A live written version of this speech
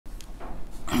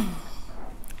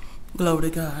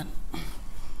Glory to God.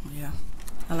 Yeah.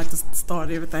 I like to start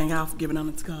everything off giving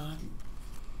honor to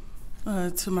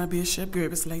God. To my bishop,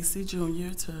 Gervis Lacey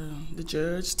Jr., to the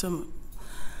judge, to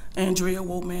Andrea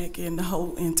Womack, and the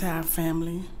whole entire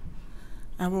family.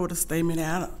 I wrote a statement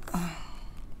out.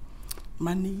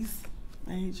 My niece,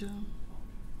 Angel,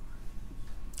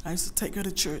 I used to take her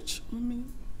to church with me.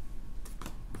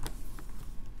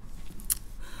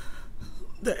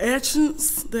 The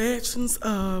actions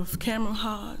of Cameron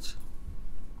Hogg,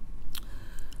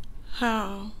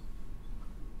 how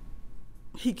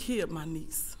he killed my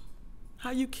niece,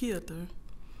 how you killed her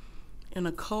in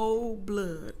a cold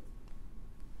blood,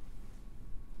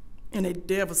 in a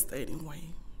devastating way,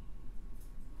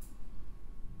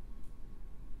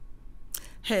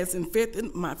 has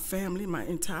infected my family, my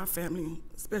entire family,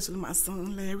 especially my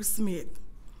son, Larry Smith.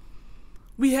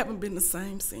 We haven't been the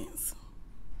same since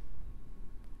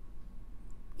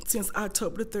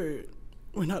October the 3rd,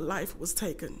 when her life was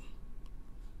taken.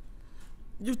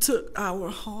 You took our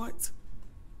heart,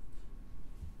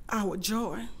 our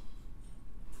joy,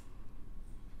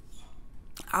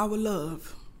 our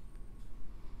love.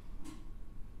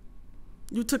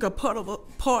 You took a part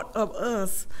of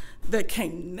us that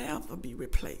can never be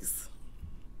replaced.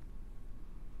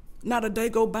 Not a day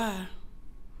go by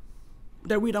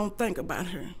that we don't think about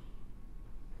her.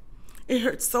 It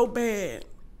hurts so bad.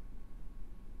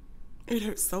 It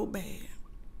hurts so bad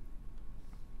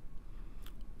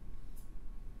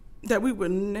that we will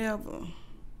never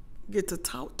get to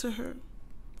talk to her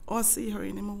or see her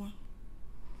anymore.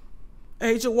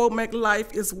 Andrea Womack's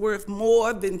life is worth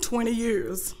more than 20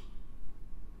 years.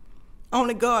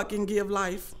 Only God can give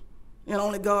life, and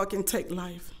only God can take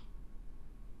life.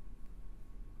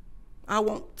 I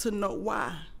want to know,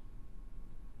 why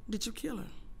did you kill her?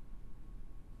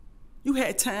 You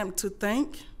had time to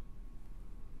think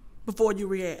before you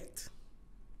react.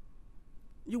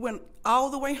 You went all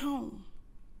the way home.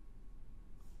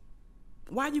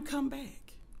 Why you come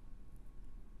back?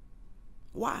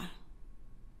 Why?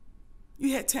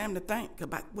 You had time to think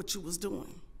about what you was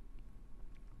doing.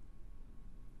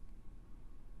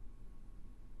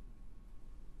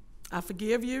 I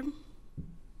forgive you,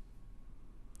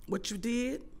 what you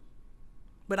did,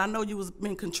 but I know you was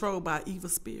being controlled by an evil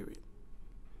spirit.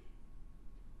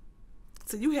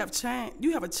 So you have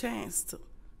a chance to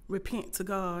repent to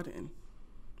God and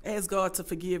ask God to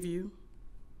forgive you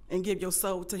and give your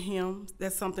soul to Him.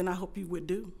 That's something I hope you would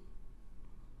do.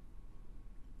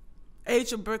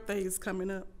 Angel's birthday is coming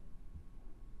up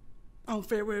on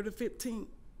February the 15th.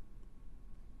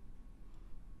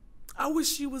 I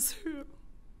wish you was here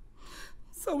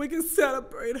so we can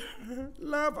celebrate her,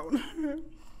 love on her.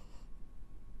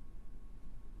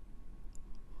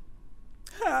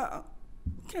 How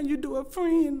can you do a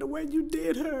friend the way you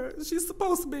did her? She's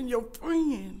supposed to be your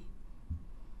friend.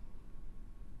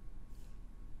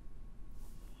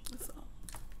 That's all.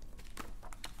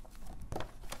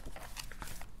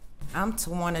 I'm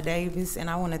Tawana Davis, and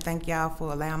I want to thank y'all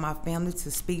for allowing my family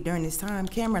to speak during this time.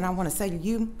 Cameron, I want to say to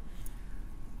you,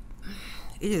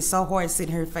 it is so hard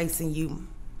sitting here facing you.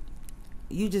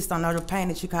 You just don't know the pain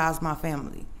that you caused my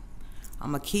family.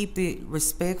 I'm going to keep it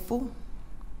respectful,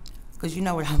 because you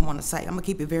know what I want to say. I'm going to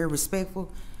keep it very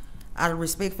respectful. Out of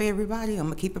respect for everybody, I'm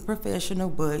going to keep it professional,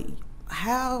 but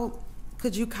how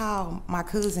could you call my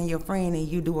cousin your friend and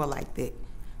you do her like that?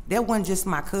 That wasn't just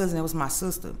my cousin, it was my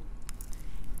sister.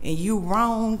 And you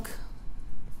wrong,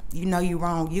 you know you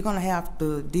wrong. You're going to have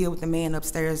to deal with the man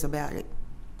upstairs about it.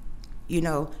 You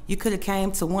know, you could have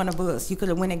came to one of us. You could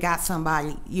have went and got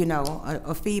somebody, you know,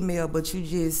 a female, but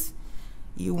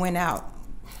you went out.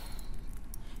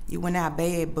 You went out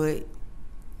bad, but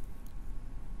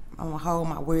I'm going to hold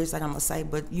my words that I'm going to say,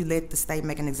 but you let the state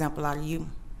make an example out of you.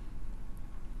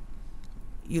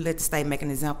 You let the state make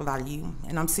an example out of you.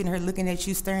 And I'm sitting here looking at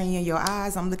you, staring you in your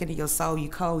eyes. I'm looking at your soul. You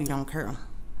cold, you don't care.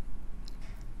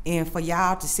 And for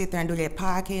y'all to sit there and do that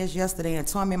podcast yesterday and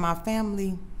torment my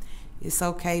family, it's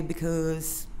okay,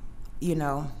 because, you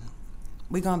know,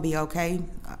 we're going to be okay.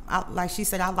 Like she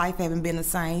said, our life haven't been the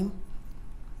same.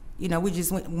 You know, we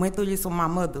just went through this with my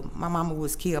mother. My mama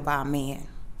was killed by a man.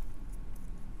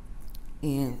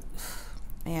 And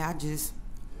I just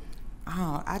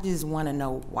want to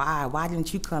know why. Why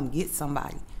didn't you come get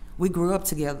somebody? We grew up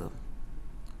together.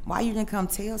 Why you didn't come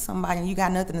tell somebody and you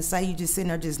got nothing to say? You just sitting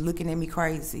there just looking at me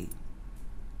crazy.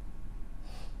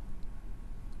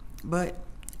 But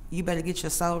you better get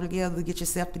your soul together, get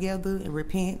yourself together, and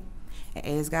repent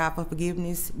and ask God for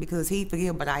forgiveness, because He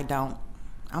forgive, but I don't.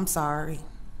 I'm sorry.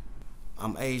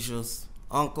 I'm Asia's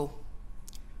uncle.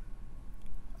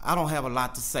 I don't have a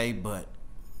lot to say, but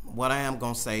what I am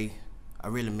going to say, I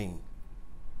really mean.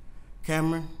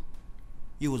 Cameron,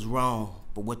 you was wrong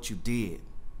for what you did.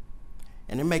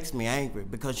 And it makes me angry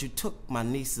because you took my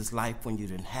niece's life when you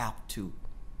didn't have to.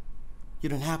 You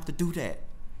didn't have to do that.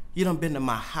 You done been to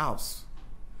my house.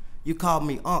 You called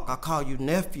me unc, I call you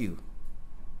nephew.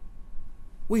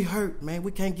 We hurt, man.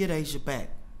 We can't get Asia back.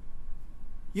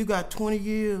 You got 20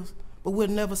 years, but we'll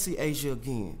never see Asia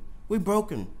again. We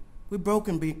broken. We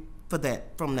broken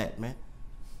from that, man.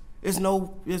 There's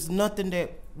nothing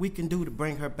that we can do to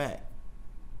bring her back.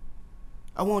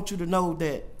 I want you to know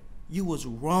that you was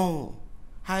wrong.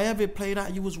 However it played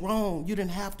out, you was wrong. You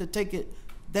didn't have to take it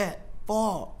that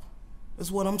far.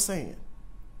 That's what I'm saying.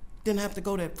 Didn't have to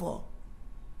go that far.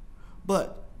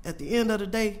 But at the end of the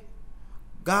day,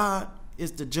 God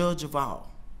is the judge of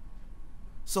all.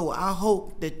 So I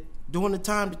hope that during the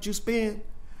time that you spend,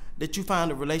 that you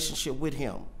find a relationship with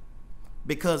him.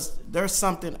 Because there's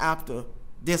something after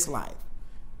this life.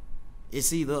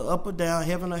 It's either up or down,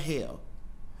 heaven or hell.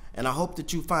 And I hope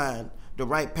that you find the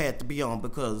right path to be on,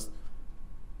 because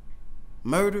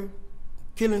murder,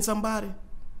 killing somebody,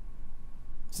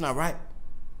 it's not right.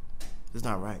 It's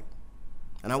not right.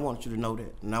 And I want you to know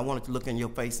that. And I wanted to look in your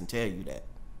face and tell you that.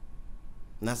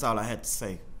 And that's all I had to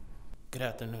say. Good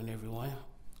afternoon, everyone.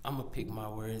 I'm going to pick my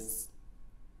words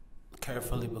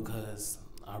carefully because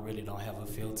I really don't have a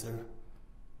filter.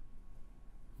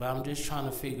 But I'm just trying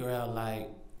to figure out, like,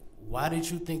 why did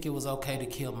you think it was okay to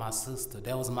kill my sister?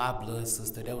 That was my blood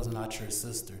sister. That was not your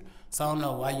sister. So I don't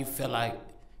know why you feel like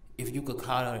if you could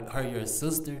call her your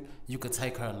sister, you could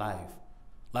take her life.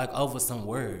 Like, over some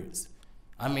words.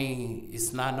 I mean,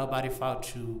 it's not nobody's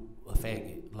fault you a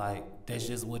faggot. Like, that's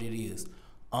just what it is.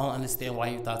 I don't understand why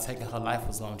you thought taking her life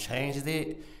was gonna change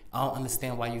that. I don't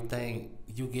understand why you think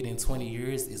you getting 20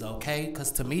 years is okay,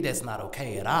 because to me, that's not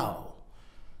okay at all.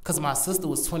 Because my sister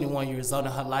was 21 years old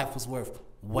and her life was worth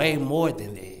way more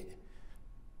than that.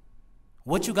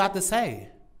 What you got to say?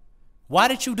 Why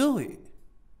did you do it?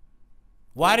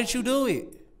 Why did you do it?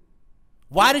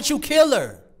 Why did you kill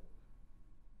her?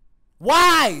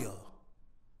 Why?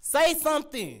 Say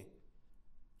something.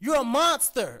 You're a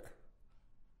monster.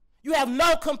 You have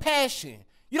no compassion.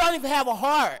 You don't even have a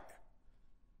heart.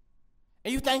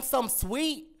 And you think something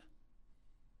sweet?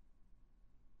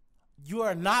 You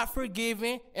are not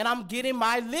forgiven, and I'm getting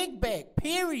my lick back,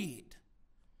 period.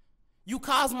 You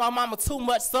caused my mama too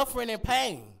much suffering and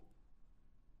pain.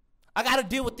 I got to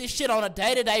deal with this shit on a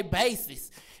day-to-day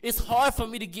basis. It's hard for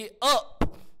me to get up.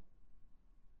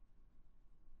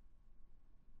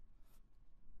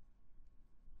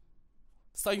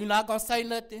 So you're not going to say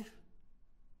nothing?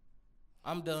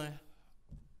 I'm done.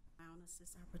 I honor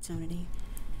this opportunity.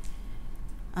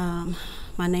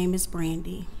 My name is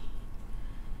Brandy.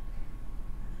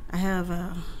 I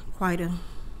have quite a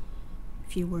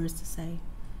few words to say.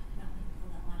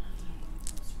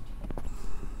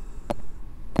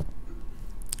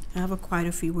 Quite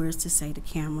a few words to say to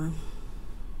Cameron.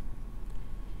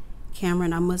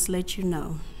 Cameron, I must let you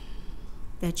know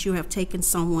that you have taken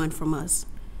someone from us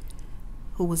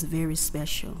who was very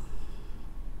special.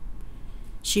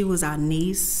 She was our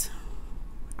niece,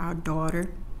 our daughter,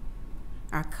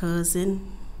 our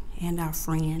cousin, and our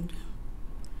friend.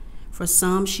 For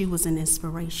some, she was an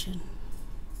inspiration.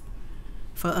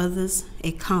 For others,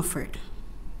 a comfort.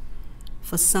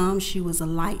 For some, she was a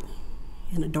light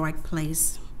in a dark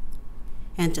place,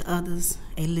 and to others,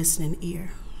 a listening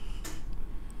ear.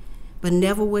 But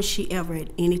never was she ever at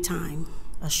any time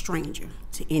a stranger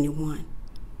to anyone.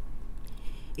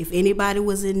 If anybody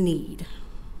was in need,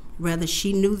 whether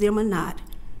she knew them or not,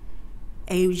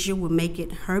 Asia would make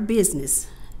it her business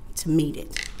to meet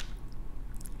it.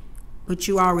 But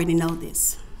you already know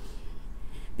this,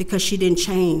 because she didn't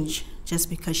change just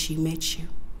because she met you.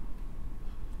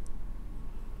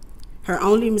 Her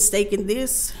only mistake in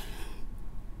this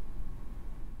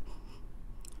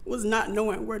was not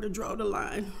knowing where to draw the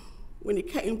line when it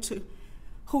came to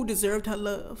who deserved her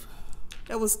love.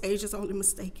 That was Asia's only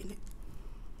mistake in it.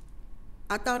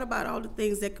 I thought about all the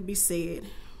things that could be said,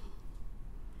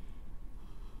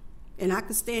 and I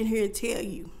could stand here and tell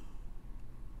you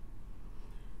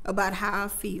about how I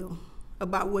feel,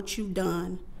 about what you've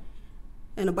done,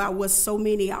 and about what so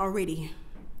many already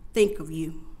think of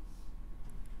you.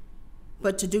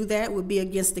 But to do that would be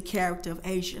against the character of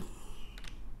Asia.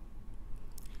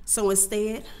 So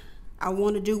instead, I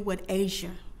want to do what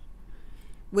Asia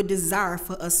would desire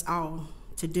for us all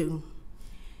to do,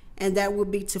 and that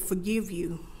would be to forgive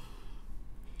you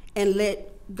and let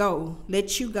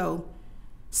you go,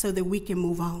 so that we can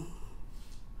move on.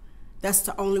 That's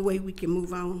the only way we can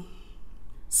move on.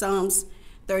 Psalms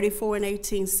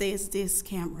 34:18 says this,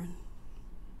 Cameron: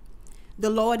 "The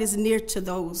Lord is near to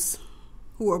those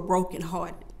who are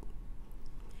brokenhearted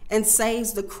and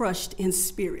saves the crushed in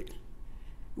spirit.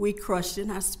 We crushed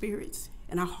in our spirits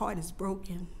and our heart is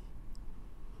broken.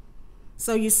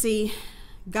 So you see,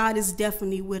 God is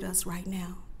definitely with us right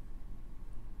now.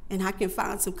 And I can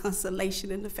find some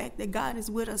consolation in the fact that God is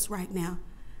with us right now,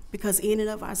 because in and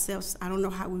of ourselves, I don't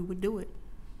know how we would do it,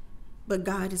 but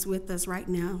God is with us right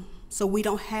now. So we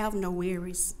don't have no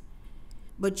worries.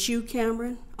 But you,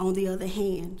 Cameron, on the other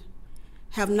hand,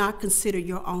 have not considered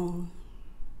your own.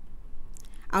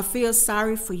 I feel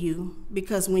sorry for you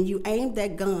because when you aimed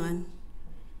that gun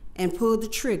and pulled the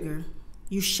trigger,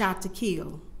 you shot to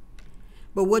kill.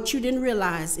 But what you didn't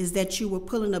realize is that you were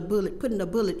putting a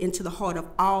bullet into the heart of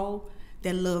all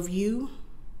that love you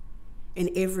and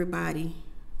everybody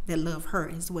that love her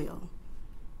as well.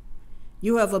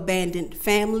 You have abandoned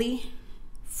family,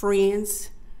 friends,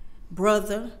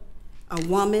 brother, a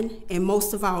woman, and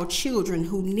most of all, children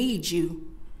who need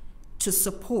you to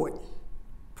support,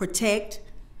 protect,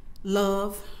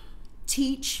 love,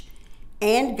 teach,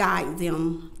 and guide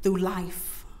them through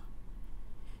life.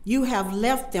 You have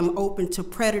left them open to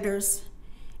predators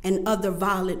and other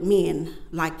violent men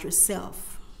like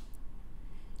yourself.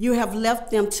 You have left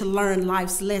them to learn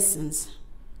life's lessons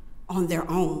on their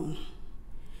own.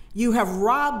 You have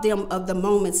robbed them of the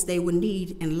moments they would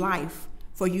need in life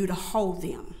for you to hold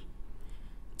them,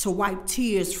 to wipe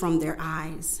tears from their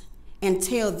eyes and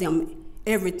tell them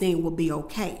everything will be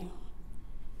okay.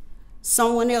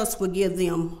 Someone else will give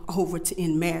them over to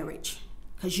in marriage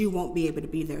because you won't be able to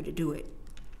be there to do it.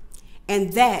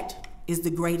 And that is the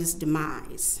greatest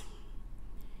demise.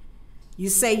 You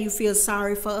say you feel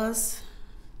sorry for us,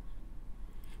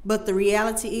 but the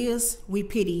reality is we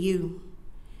pity you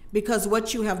because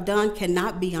what you have done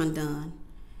cannot be undone.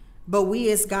 But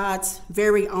we as God's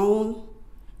very own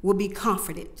will be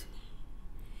comforted.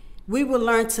 We will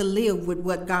learn to live with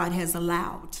what God has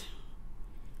allowed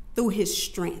through his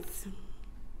strength.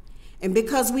 And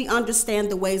because we understand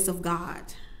the ways of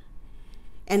God,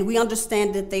 and we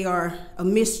understand that they are a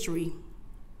mystery,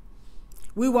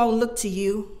 we won't look to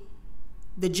you,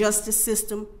 the justice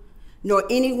system, nor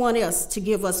anyone else to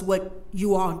give us what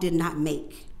you all did not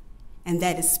make, and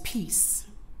that is peace.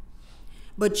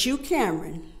 But you,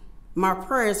 Cameron, my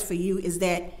prayers for you is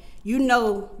that you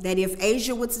know that if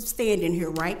Asia was standing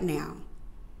here right now,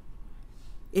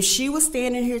 if she was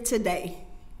standing here today,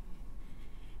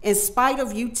 in spite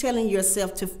of you telling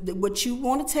yourself to what you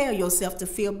want to tell yourself to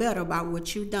feel better about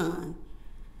what you've done,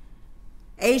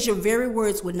 Asia's very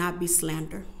words would not be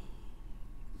slander.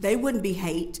 They wouldn't be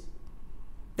hate.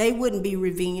 They wouldn't be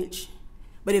revenge.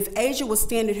 But if Asia was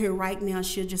standing here right now,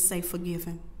 she'll just say, forgive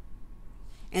him.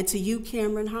 And to you,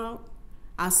 Cameron Hogg,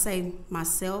 I say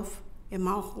myself and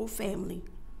my whole family,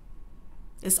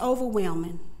 it's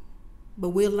overwhelming, but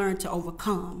we'll learn to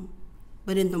overcome.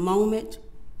 But in the moment,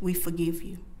 we forgive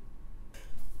you.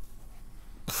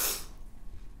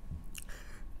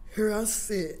 Here I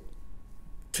sit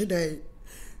today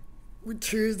with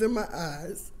tears in my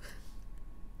eyes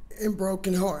and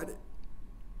brokenhearted.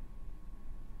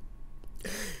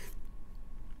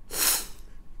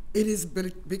 It is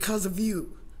because of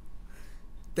you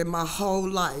that my whole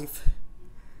life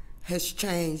has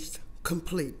changed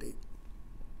completely.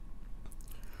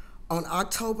 On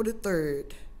October the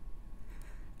 3rd,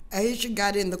 Asia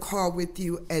got in the car with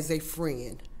you as a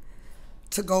friend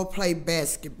to go play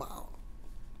basketball.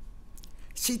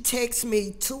 She texted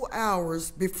me 2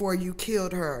 hours before you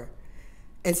killed her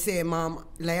and said, Mom,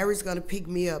 Larry's gonna pick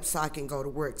me up so I can go to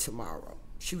work tomorrow.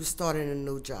 She was starting a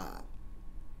new job.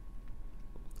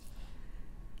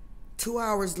 2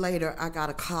 hours later, I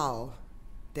got a call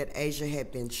that Asia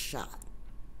had been shot.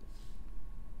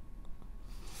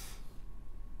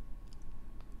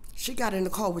 She got in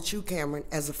the car with you, Cameron,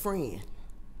 as a friend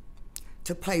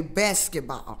to play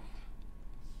basketball.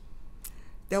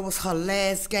 That was her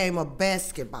last game of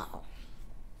basketball.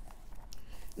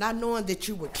 Not knowing that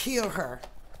you would kill her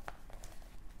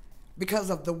because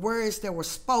of the words that were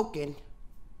spoken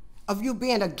of you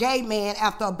being a gay man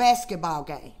after a basketball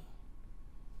game.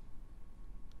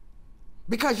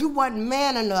 Because you wasn't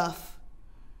man enough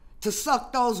to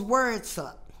suck those words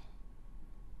up.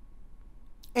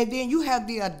 And then you have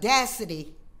the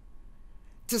audacity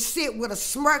to sit with a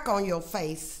smirk on your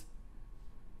face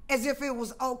as if it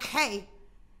was okay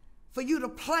for you to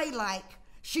play like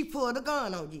she pulled a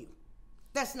gun on you.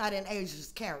 That's not in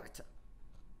Asia's character.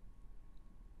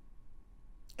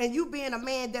 And you being a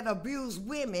man that abused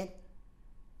women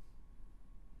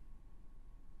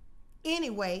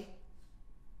anyway,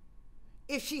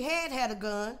 if she had a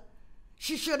gun,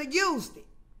 she should have used it.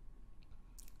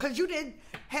 Because you didn't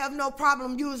have no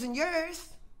problem using yours.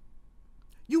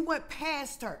 You went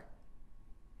past her.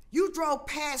 You drove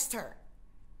past her.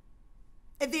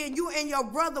 And then you and your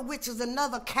brother, which is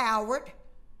another coward,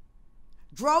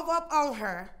 drove up on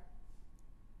her,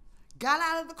 got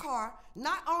out of the car.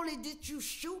 Not only did you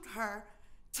shoot her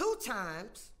 2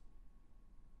 times,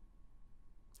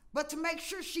 but to make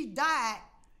sure she died,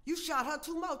 you shot her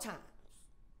 2 more times.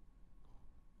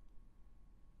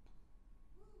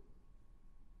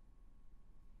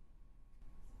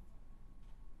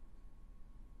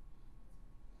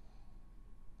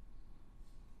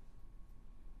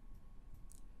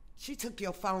 She took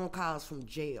your phone calls from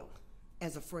jail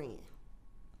as a friend.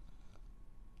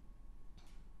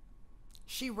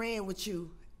 She ran with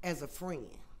you as a friend.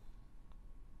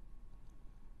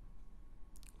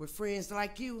 With friends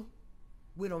like you,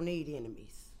 we don't need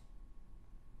enemies.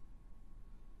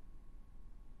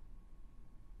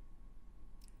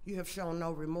 You have shown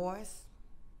no remorse,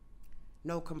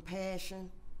 no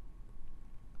compassion,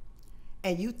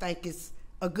 and you think it's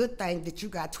a good thing that you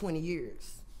got 20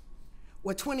 years.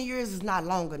 Well, 20 years is not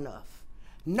long enough.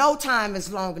 No time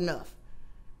is long enough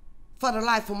for the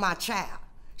life of my child.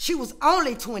 She was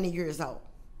only 20 years old.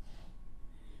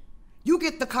 You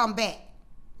get to come back,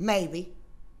 maybe,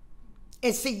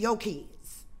 and see your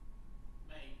kids.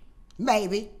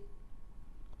 Maybe.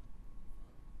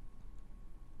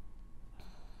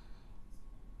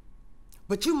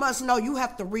 But you must know you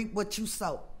have to reap what you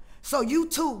sow. So you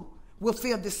too will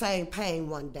feel the same pain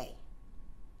one day.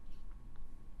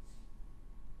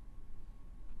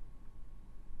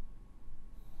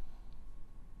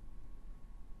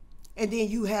 And then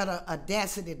you had an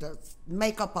audacity to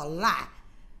make up a lie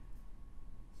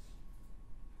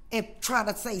and try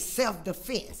to say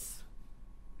self-defense.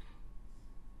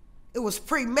 It was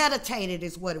premeditated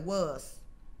is what it was.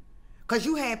 Because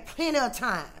you had plenty of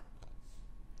time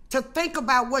to think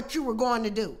about what you were going to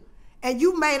do. And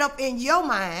you made up in your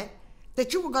mind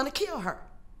that you were going to kill her.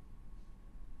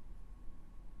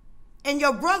 And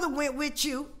your brother went with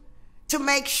you to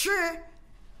make sure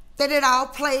that it all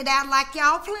played out like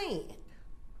y'all planned.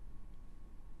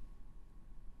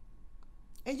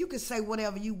 And you can say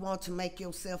whatever you want to make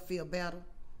yourself feel better.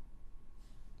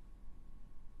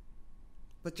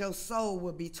 But your soul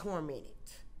will be tormented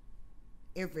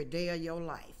every day of your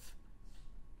life.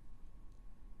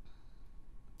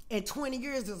 And 20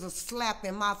 years is a slap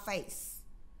in my face.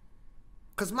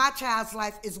 Because my child's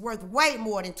life is worth way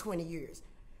more than 20 years.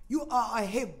 You are a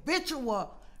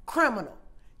habitual criminal.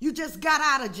 You just got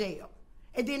out of jail.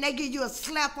 And then they give you a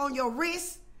slap on your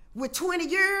wrist with 20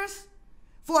 years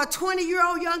for a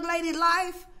 20-year-old young lady's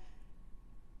life.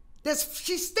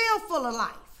 She's still full of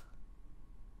life.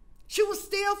 She was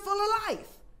still full of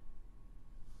life.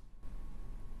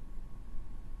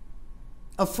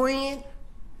 A friend.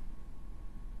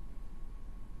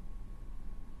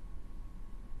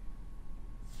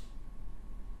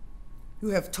 You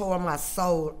have torn my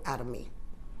soul out of me.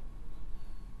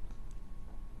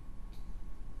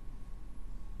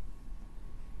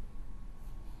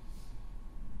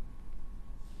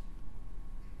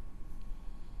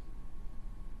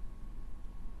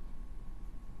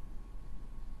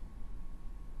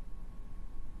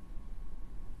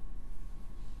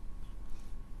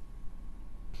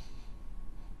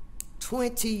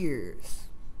 "20 years.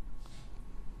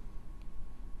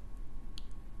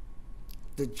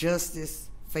 The justice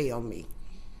failed me.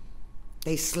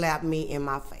 They slapped me in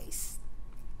my face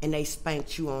and they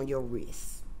spanked you on your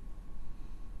wrist.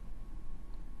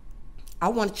 I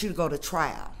wanted you to go to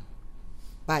trial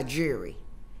by jury.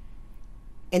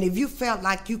 And if you felt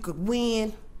like you could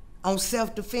win on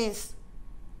self-defense,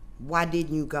 why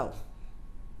didn't you go?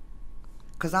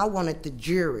 Because I wanted the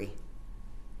jury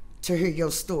to hear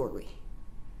your story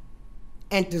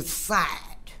and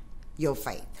decide your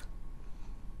fate.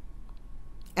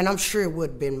 And I'm sure it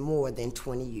would have been more than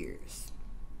 20 years.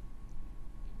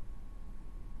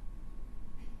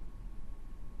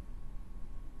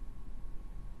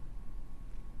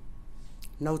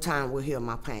 No time will heal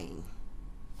my pain.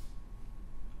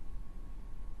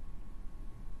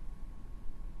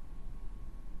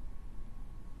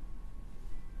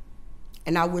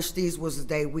 And I wish this was the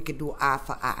day we could do eye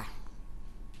for eye,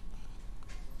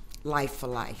 life for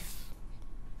life.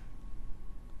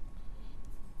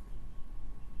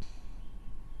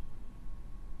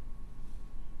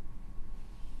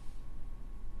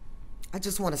 I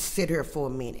just want to sit here for a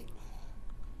minute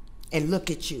and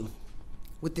look at you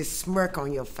with this smirk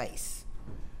on your face,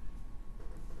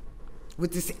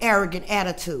 with this arrogant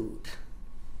attitude.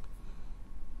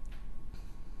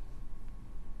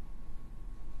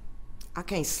 I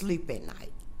can't sleep at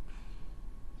night.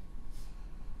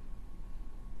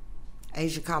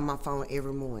 Asia called my phone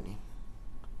every morning.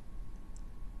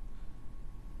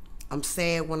 I'm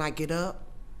sad when I get up,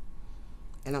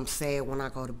 and I'm sad when I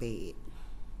go to bed.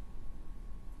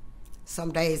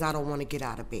 Some days I don't want to get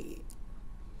out of bed.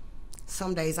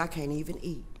 Some days I can't even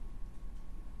eat.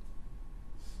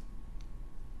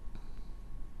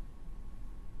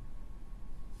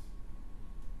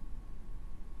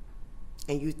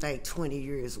 And you think 20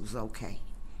 years was okay.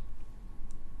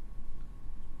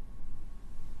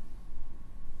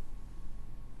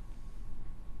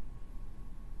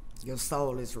 Your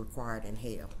soul is required in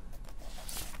hell.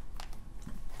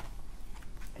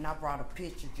 And I brought a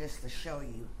picture just to show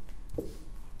you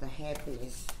the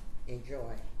happiness and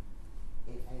joy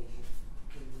in Asia.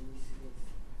 Can you see this?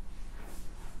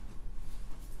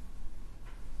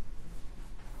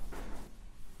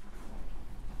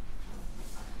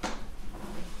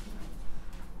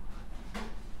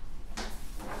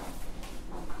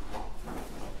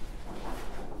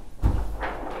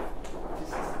 This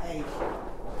is Asia,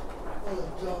 full of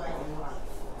joy and life.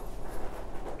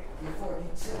 Before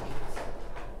you took it,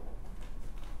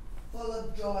 full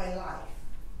of joy and life.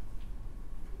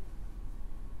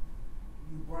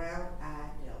 You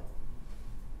brown-eyed devil.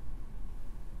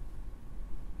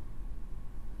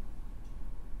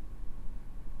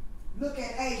 Look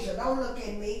at Asia, don't look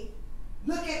at me.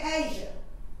 Look at Asia.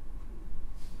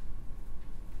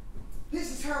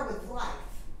 This is her with life.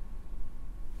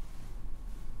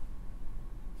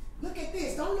 Look at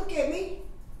this, don't look at me.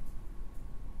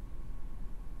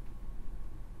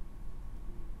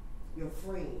 Your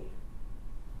friend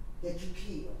that you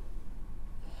killed,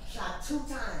 shot 2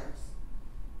 times,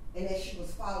 and as she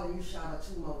was falling, you shot her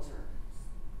 2 more times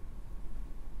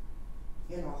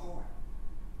in her heart.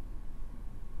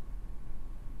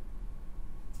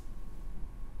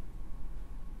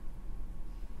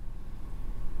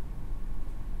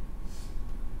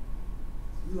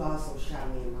 You also shot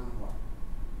me in my heart.